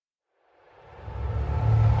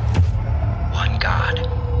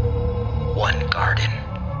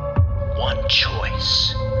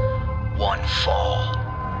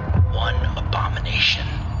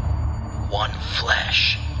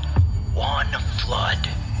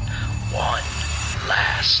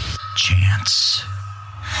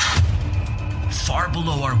far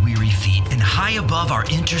below our weary feet and high above our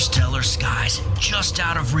interstellar skies, just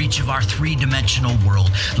out of reach of our three-dimensional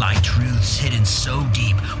world, lie truths hidden so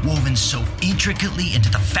deep, woven so intricately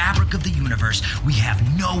into the fabric of the universe, we have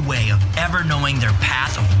no way of ever knowing their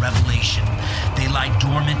path of revelation. They lie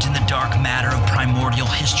dormant in the dark matter of primordial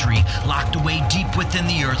history, locked away deep within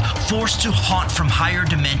the earth, forced to haunt from higher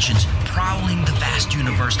dimensions, prowling the vast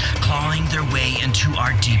universe, clawing their way into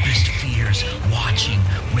our deepest fears, watching,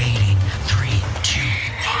 waiting. 3, 2,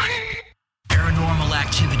 1. Paranormal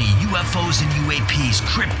activity, UFOs and UAPs,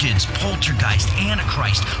 cryptids, poltergeist,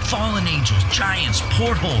 antichrist, fallen angels, giants,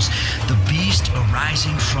 portholes, the beast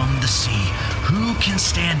arising from the sea. Who can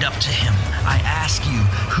stand up to him? I ask you,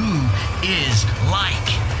 who is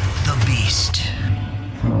like the beast?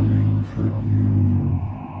 Coming for you.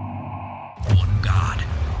 One God,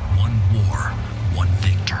 one war, one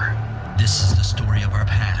victor. This is the story of our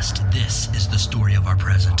past, this is the story of our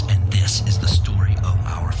present, and this is the story of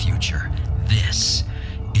our future. This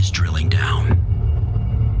is Drilling Down.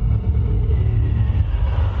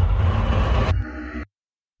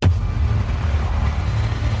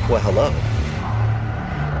 Well, hello.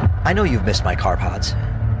 I know you've missed my car pods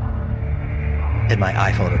and my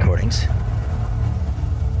iPhone recordings.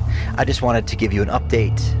 I just wanted to give you an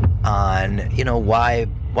update on,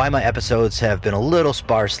 why my episodes have been a little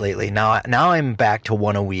sparse lately. Now I'm back to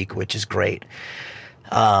one a week, which is great.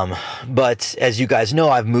 But as you guys know,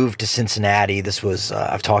 I've moved to Cincinnati. This was,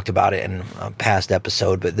 I've talked about it in a past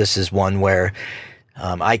episode, but this is one where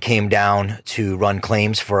I came down to run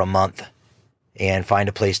claims for a month and find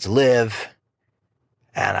a place to live.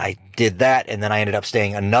 And I did that, and then I ended up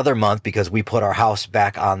staying another month because we put our house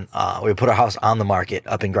back on, on the market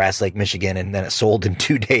up in Grass Lake, Michigan, and then it sold in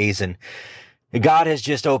 2 days. And God has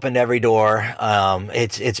just opened every door.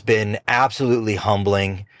 It's been absolutely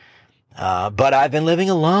humbling. But I've been living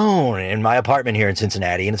alone in my apartment here in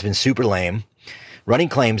Cincinnati, and it's been super lame, running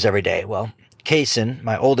claims every day. Well, Kaysen,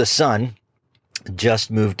 my oldest son,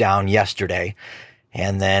 just moved down yesterday.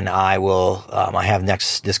 And then I have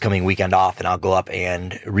this coming weekend off, and I'll go up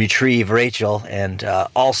and retrieve Rachel and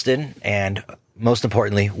Alston, and most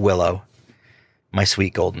importantly, Willow, my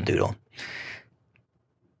sweet golden doodle,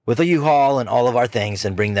 with a U-Haul and all of our things,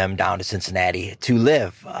 and bring them down to Cincinnati to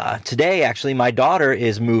live. Today, actually, my daughter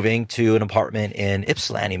is moving to an apartment in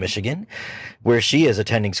Ypsilanti, Michigan, where she is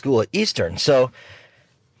attending school at Eastern. So,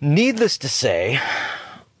 needless to say,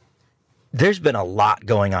 there's been a lot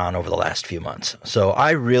going on over the last few months. So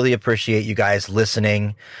I really appreciate you guys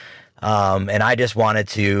listening. And I just wanted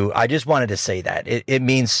to say that it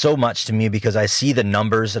means so much to me because I see the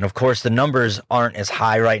numbers, and of course the numbers aren't as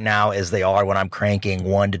high right now as they are when I'm cranking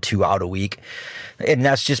 1 to 2 out a week. And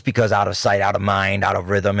that's just because out of sight, out of mind, out of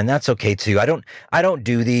rhythm. And that's okay too. I don't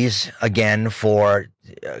do these again for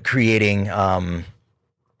creating,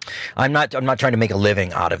 I'm not trying to make a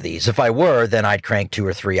living out of these. If I were, then I'd crank 2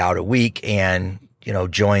 or 3 out a week and,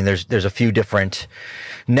 join. There's a few different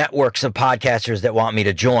networks of podcasters that want me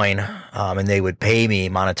to join, and they would pay me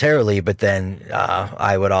monetarily, but then,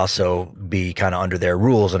 I would also be kind of under their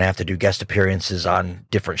rules and have to do guest appearances on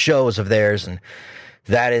different shows of theirs. And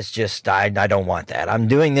that is just, I don't want that. I'm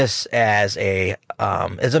doing this as a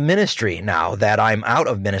ministry now that I'm out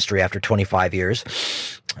of ministry after 25 years.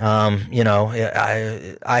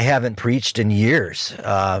 I haven't preached in years.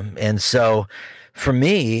 And so for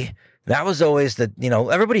me, that was always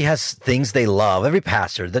everybody has things they love. Every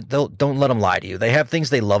pastor, don't let them lie to you. They have things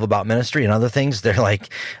they love about ministry, and other things they're like,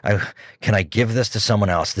 can I give this to someone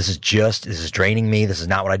else? This is draining me. This is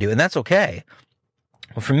not what I do. And that's okay.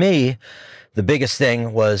 Well, for me, the biggest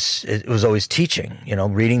thing was always teaching,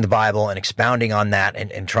 reading the Bible and expounding on that,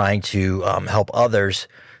 and trying to help others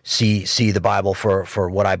see the Bible for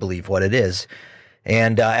what I believe what it is.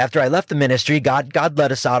 And after I left the ministry, God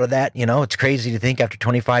led us out of that. It's crazy to think after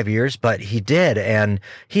 25 years, but he did. And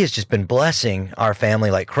he has just been blessing our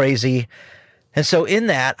family like crazy. And so in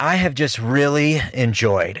that, I have just really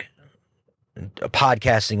enjoyed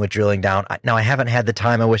podcasting with Drilling Down. Now, I haven't had the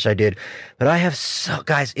time I wish I did, but I have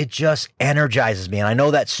guys, it just energizes me. And I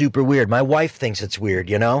know that's super weird. My wife thinks it's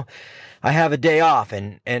weird, I have a day off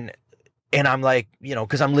and I'm like,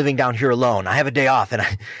 cause I'm living down here alone. I have a day off, and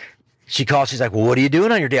she calls, she's like, well, what are you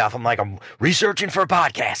doing on your day off? I'm like, I'm researching for a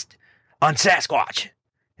podcast on Sasquatch.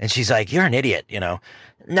 And she's like, you're an idiot, Now,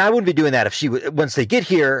 I wouldn't be doing that if once they get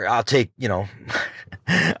here, I'll take,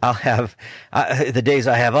 I'll have, the days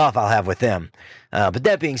I have off, I'll have with them. But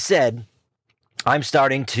that being said, I'm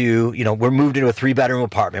starting to, we're moved into a 3-bedroom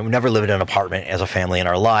apartment. We've never lived in an apartment as a family in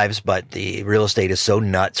our lives, but the real estate is so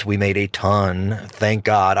nuts. We made a ton, thank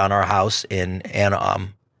God, on our house in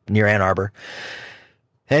near Ann Arbor.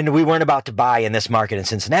 And we weren't about to buy in this market in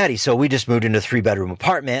Cincinnati, so we just moved into a 3-bedroom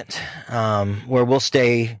apartment where we'll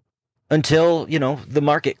stay until, the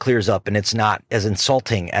market clears up and it's not as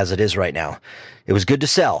insulting as it is right now. It was good to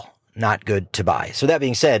sell, not good to buy. So that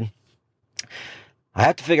being said, I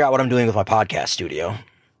have to figure out what I'm doing with my podcast studio.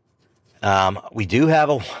 We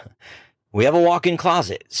have a walk-in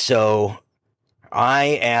closet, so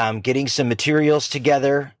I am getting some materials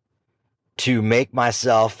together to make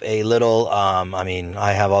myself a little,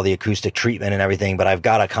 I have all the acoustic treatment and everything, but I've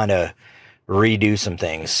got to kind of redo some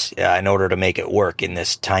things in order to make it work in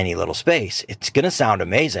this tiny little space. It's going to sound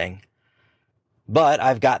amazing, but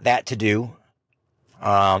I've got that to do.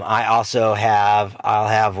 I'll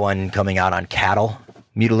have one coming out on cattle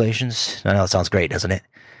mutilations. I know it sounds great, doesn't it?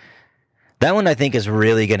 That one I think is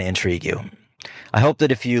really going to intrigue you. I hope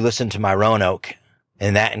that if you listen to my Roanoke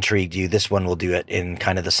and that intrigued you, this one will do it in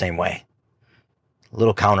kind of the same way. A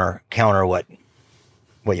little counter what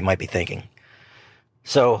you might be thinking.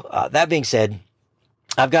 So that being said,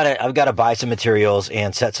 I've got to buy some materials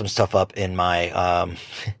and set some stuff up in my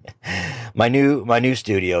my new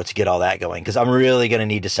studio to get all that going, because I'm really going to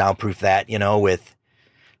need to soundproof that. With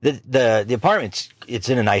the apartment, it's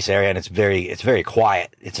in a nice area and it's very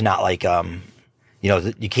quiet. It's not like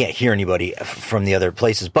you can't hear anybody from the other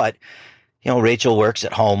places, but Rachel works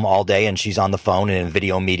at home all day and she's on the phone and in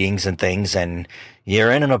video meetings and things, and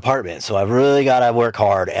you're in an apartment. So I've really got to work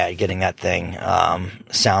hard at getting that thing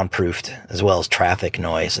soundproofed, as well as traffic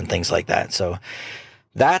noise and things like that. So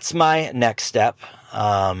that's my next step.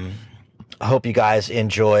 I hope you guys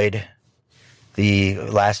enjoyed the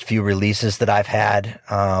last few releases that I've had.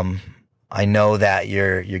 I know that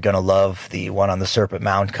you're going to love the one on the Serpent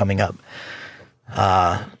Mound coming up.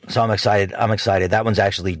 So I'm excited. That one's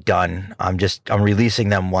actually done. I'm releasing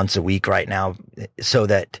them once a week right now, so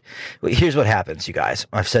that here's what happens, you guys.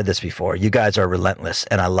 I've said this before. You guys are relentless,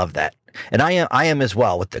 and I love that. And I am as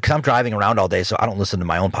well, because I'm driving around all day, so I don't listen to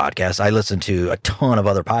my own podcast. I listen to a ton of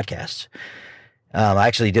other podcasts. I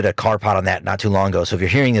actually did a car pod on that not too long ago. So if you're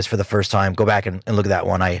hearing this for the first time, go back and look at that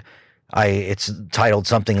one. It's titled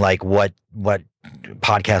something like what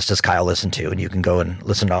podcast does Kyle listen to? And you can go and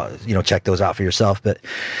listen to, check those out for yourself. But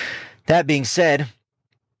that being said,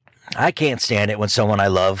 I can't stand it when someone I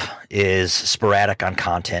love is sporadic on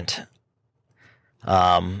content.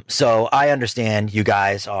 So I understand you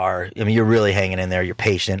guys you're really hanging in there. You're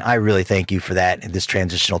patient. I really thank you for that in this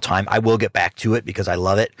transitional time. I will get back to it because I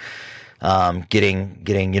love it. Getting,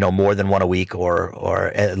 more than one a week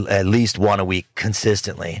or at least one a week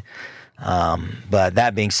consistently. But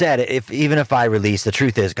that being said, even if I release, the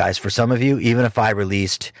truth is, guys, for some of you, even if I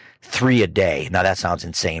released 3 a day, now that sounds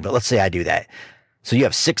insane, but let's say I do that. So you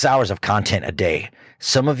have 6 hours of content a day.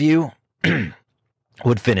 Some of you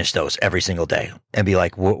would finish those every single day and be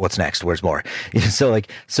like, what's next? Where's more?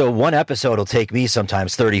 So one episode will take me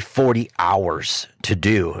sometimes 30, 40 hours to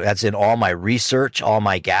do. That's in all my research, all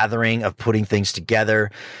my gathering of putting things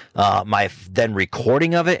together, my then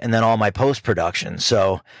recording of it, and then all my post-production.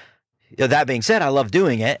 So that being said, I love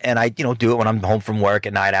doing it, and I, do it when I'm home from work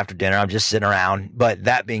at night after dinner. I'm just sitting around. But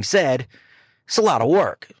that being said, it's a lot of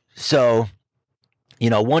work. So,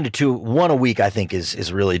 1 a week, I think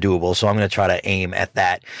is really doable. So I'm going to try to aim at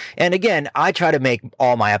that. And again, I try to make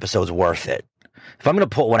all my episodes worth it. If I'm going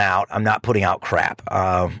to put one out, I'm not putting out crap.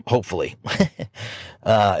 Hopefully,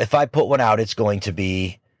 if I put one out, it's going to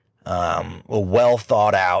be well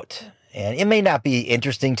thought out. And it may not be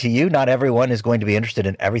interesting to you. Not everyone is going to be interested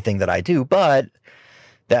in everything that I do. But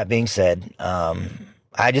that being said,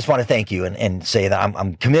 I just want to thank you and say that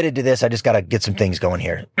I'm committed to this. I just got to get some things going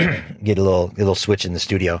here. Get a little switch in the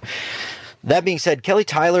studio. That being said, Kelly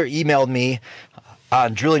Tyler emailed me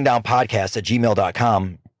on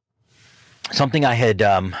drillingdownpodcast@gmail.com. Something I had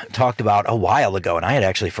talked about a while ago, and I had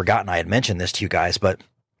actually forgotten I had mentioned this to you guys. But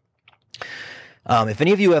if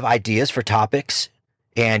any of you have ideas for topics,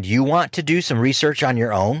 and you want to do some research on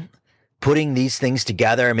your own, putting these things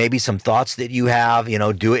together, maybe some thoughts that you have,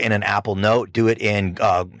 do it in an Apple Note, do it in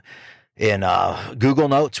Google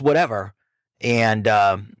Notes, whatever, and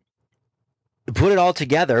put it all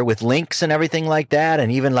together with links and everything like that,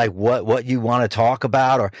 and even like what you want to talk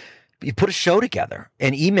about, or you put a show together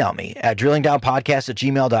and email me at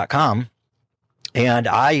drillingdownpodcast@gmail.com, and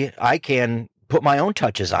I can put my own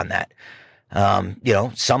touches on that.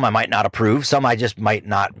 Some I might not approve, some I just might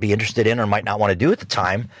not be interested in or might not want to do at the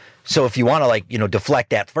time. So if you want to deflect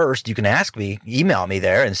that first, you can email me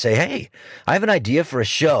there and say, hey, I have an idea for a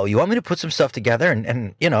show. You want me to put some stuff together?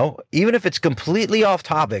 And even if it's completely off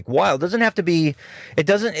topic, it doesn't have to be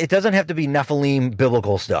Nephilim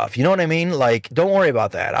biblical stuff. You know what I mean? Like, don't worry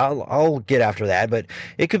about that. I'll get after that, but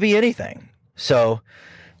it could be anything. So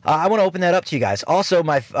I want to open that up to you guys. Also,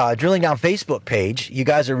 my Drilling Down Facebook page, you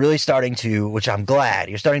guys are really starting to, which I'm glad,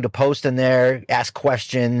 you're starting to post in there, ask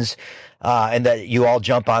questions, and that you all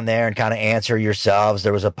jump on there and kind of answer yourselves.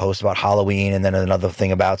 There was a post about Halloween and then another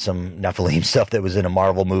thing about some Nephilim stuff that was in a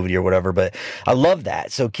Marvel movie or whatever, but I love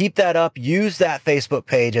that. So keep that up. Use that Facebook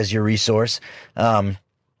page as your resource.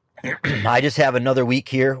 I just have another week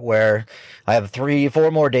here where I have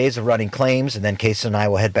 3-4 more days of running claims, and then Case and I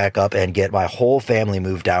will head back up and get my whole family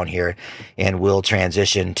moved down here, and we'll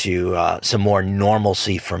transition to some more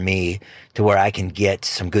normalcy for me to where I can get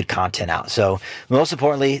some good content out. So most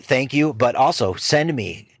importantly, thank you, but also send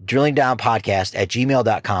me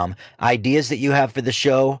drillingdownpodcast@gmail.com ideas that you have for the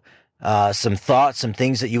show, some thoughts, some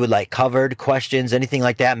things that you would like covered, questions, anything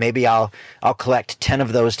like that. Maybe I'll collect 10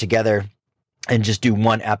 of those together and just do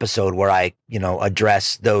one episode where I,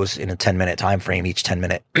 address those in a 10-minute time frame, each 10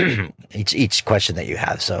 minute, each question that you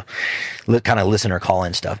have. So kind of listener call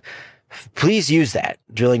in stuff. Please use that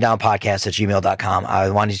drillingdownpodcast@gmail.com.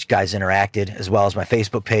 I want you guys interacted, as well as my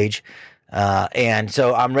Facebook page. And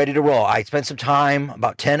so I'm ready to roll. I spent some time,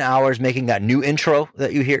 about 10 hours, making that new intro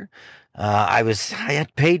that you hear. I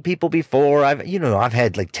had paid people before. I've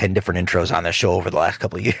had like 10 different intros on this show over the last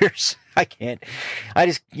couple of years. I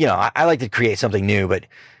like to create something new, but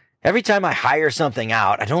every time I hire something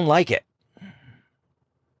out, I don't like it.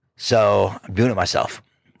 So I'm doing it myself.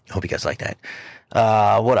 Hope you guys like that.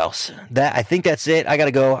 What else? I think that's it. I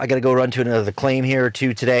gotta go run to another claim here or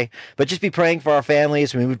two today, but just be praying for our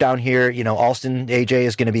families. We move down here. Alston AJ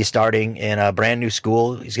is going to be starting in a brand new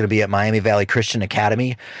school. He's going to be at Miami Valley Christian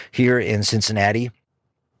Academy here in Cincinnati.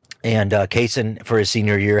 And, Kaysen for his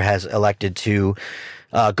senior year has elected to,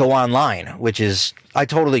 go online, which is, I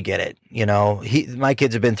totally get it. My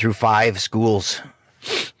kids have been through 5 schools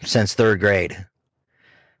since 3rd grade.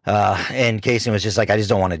 And Kaysen was just like, I just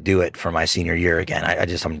don't want to do it for my senior year again.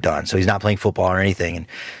 I'm done. So he's not playing football or anything. And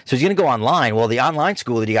so he's going to go online. Well, the online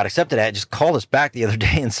school that he got accepted at just called us back the other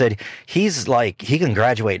day and said, he can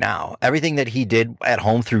graduate now. Everything that he did at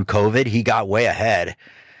home through COVID, he got way ahead.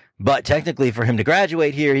 But technically for him to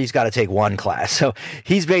graduate here, he's got to take one class. So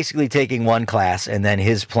he's basically taking one class. And then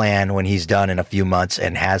his plan when he's done in a few months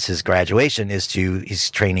and has his graduation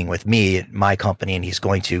he's training with me at my company, and he's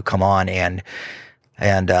going to come on and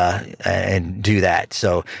do that.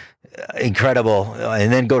 So incredible.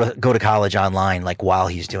 And then go to college online, like while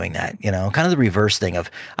he's doing that, kind of the reverse thing of,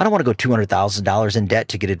 I don't want to go $200,000 in debt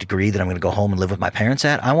to get a degree that I'm going to go home and live with my parents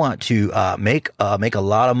at. I want to, make a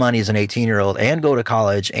lot of money as an 18-year-old and go to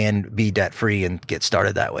college and be debt free and get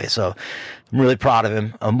started that way. So I'm really proud of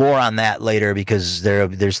him. More on that later, because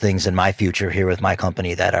there's things in my future here with my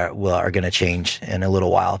company that are going to change in a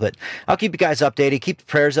little while. But I'll keep you guys updated. Keep the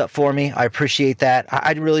prayers up for me. I appreciate that.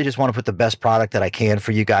 I really just want to put the best product that I can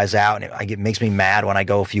for you guys out. And it makes me mad when I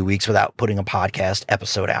go a few weeks without putting a podcast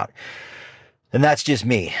episode out. And that's just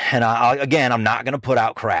me. And I'm not going to put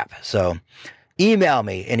out crap. So email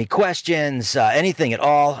me any questions, anything at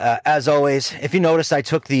all. As always, if you noticed, I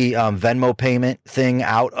took the Venmo payment thing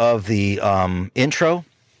out of the intro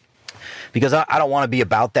because I don't want to be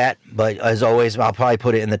about that. But as always, I'll probably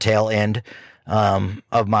put it in the tail end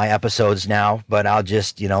of my episodes now. But I'll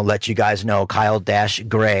just let you guys know,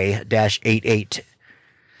 Kyle-Gray-88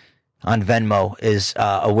 on Venmo is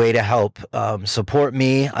a way to help support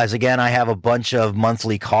me. As again, I have a bunch of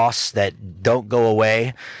monthly costs that don't go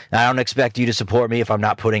away. I don't expect you to support me if I'm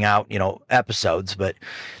not putting out, episodes. But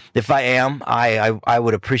if I am, I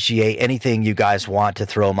would appreciate anything you guys want to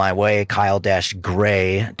throw my way.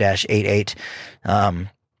 Kyle-Gray-88. And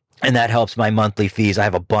that helps my monthly fees. I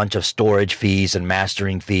have a bunch of storage fees and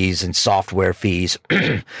mastering fees and software fees,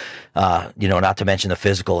 not to mention the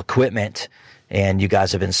physical equipment. And you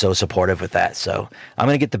guys have been so supportive with that. So I'm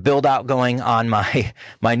going to get the build out going on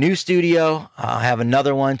my new studio. I'll have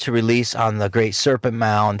another one to release on the Great Serpent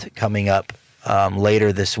Mound coming up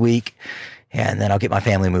later this week. And then I'll get my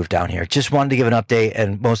family moved down here. Just wanted to give an update.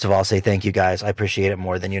 And most of all, say thank you guys. I appreciate it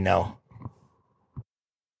more than you know.